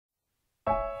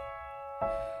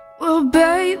Well,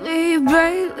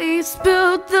 Bailey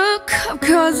spilled the cup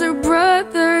 'cause her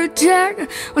brother Jack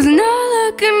was not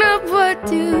looking up. What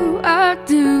do I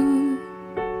do?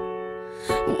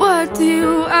 What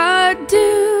do I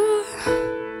do?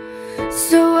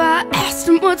 So I asked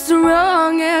him what's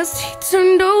wrong. As he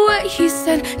turned away, he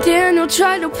said Daniel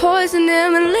tried to poison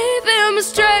him and leave him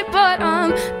astray. But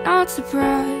I'm not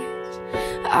surprised.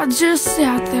 I just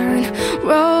sat there and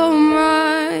rolled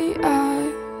my eyes.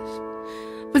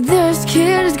 But this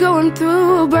kid is going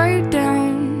through a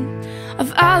breakdown, a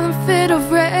violent fit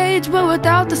of rage, but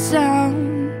without the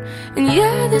sound. And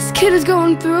yeah, this kid is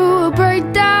going through a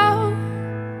breakdown.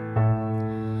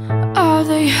 Are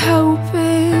they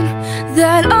hoping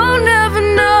that I'll never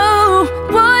know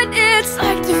what it's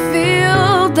like to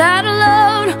feel that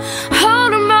alone?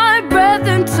 Holding my breath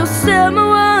until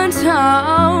someone's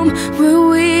home. Will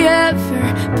we ever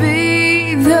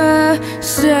be the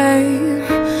same?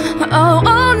 Oh,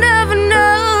 I'll never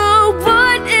know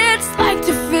what it's like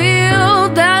to feel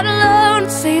that alone.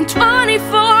 Saying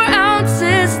 24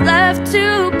 ounces left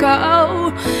to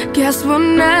go. Guess we'll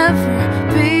never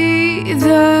be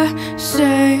the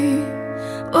same.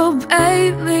 Oh,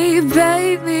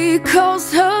 Bailey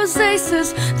calls Jose,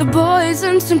 says the boy's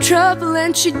in some trouble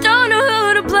and she don't know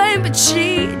who to blame, but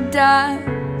she does.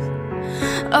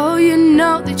 Oh, you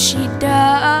know that she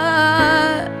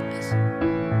does.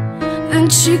 Then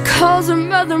she calls her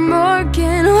mother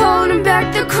Morgan, holding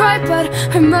back the cry, but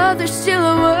her mother's still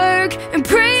at work and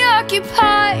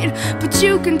preoccupied. But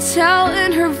you can tell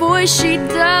in her voice she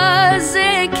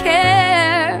doesn't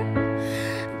care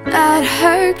that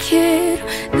her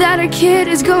kid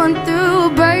is going through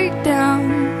a breakdown,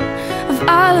 a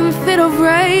violent fit of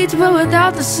rage, but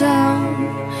without the sound.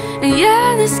 And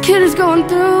yeah, this kid is going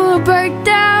through a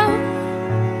breakdown.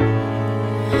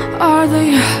 Are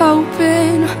they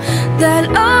hoping that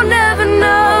I'll never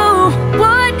know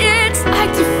what it's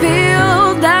like to feel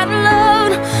that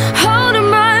alone? Holding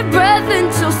my breath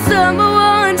until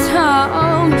someone's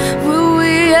home. Will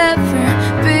we ever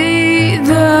be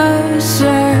the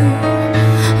same?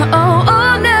 Oh,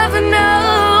 I'll never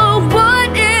know what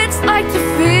it's like to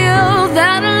feel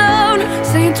that alone.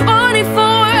 Saying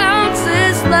 24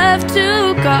 ounces left to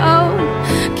go.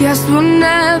 Guess we'll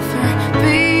never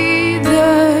be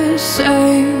the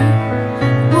same.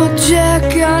 Well, Jack,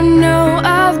 I know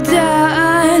I've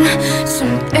done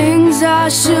some things I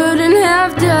shouldn't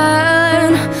have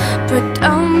done, but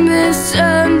don't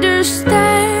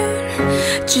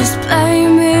misunderstand. Just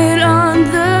blame it on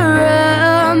the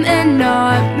rum and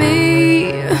not me.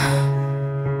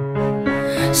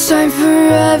 Sign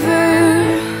forever,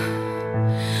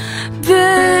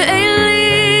 Bailey.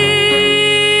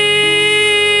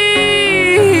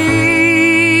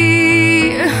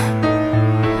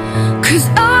 'Cause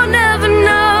I'll never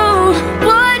know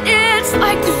what it's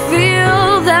like to feel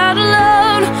that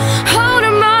alone.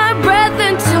 Holding my breath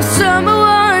until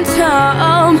someone's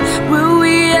home. Will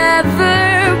we ever?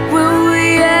 Will we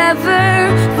ever?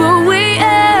 Will we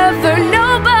ever?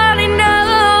 Nobody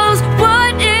knows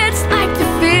what it's like to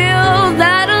feel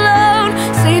that alone.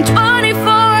 Saying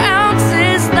 24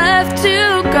 ounces left to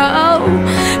go.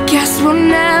 Guess we'll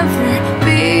never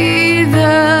be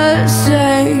the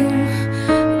same.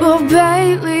 Well,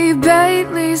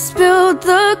 Bailey spilled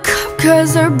the cup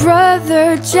 'cause her brother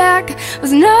Jack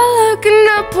was not looking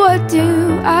up. What do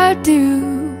I do?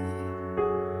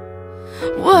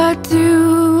 What do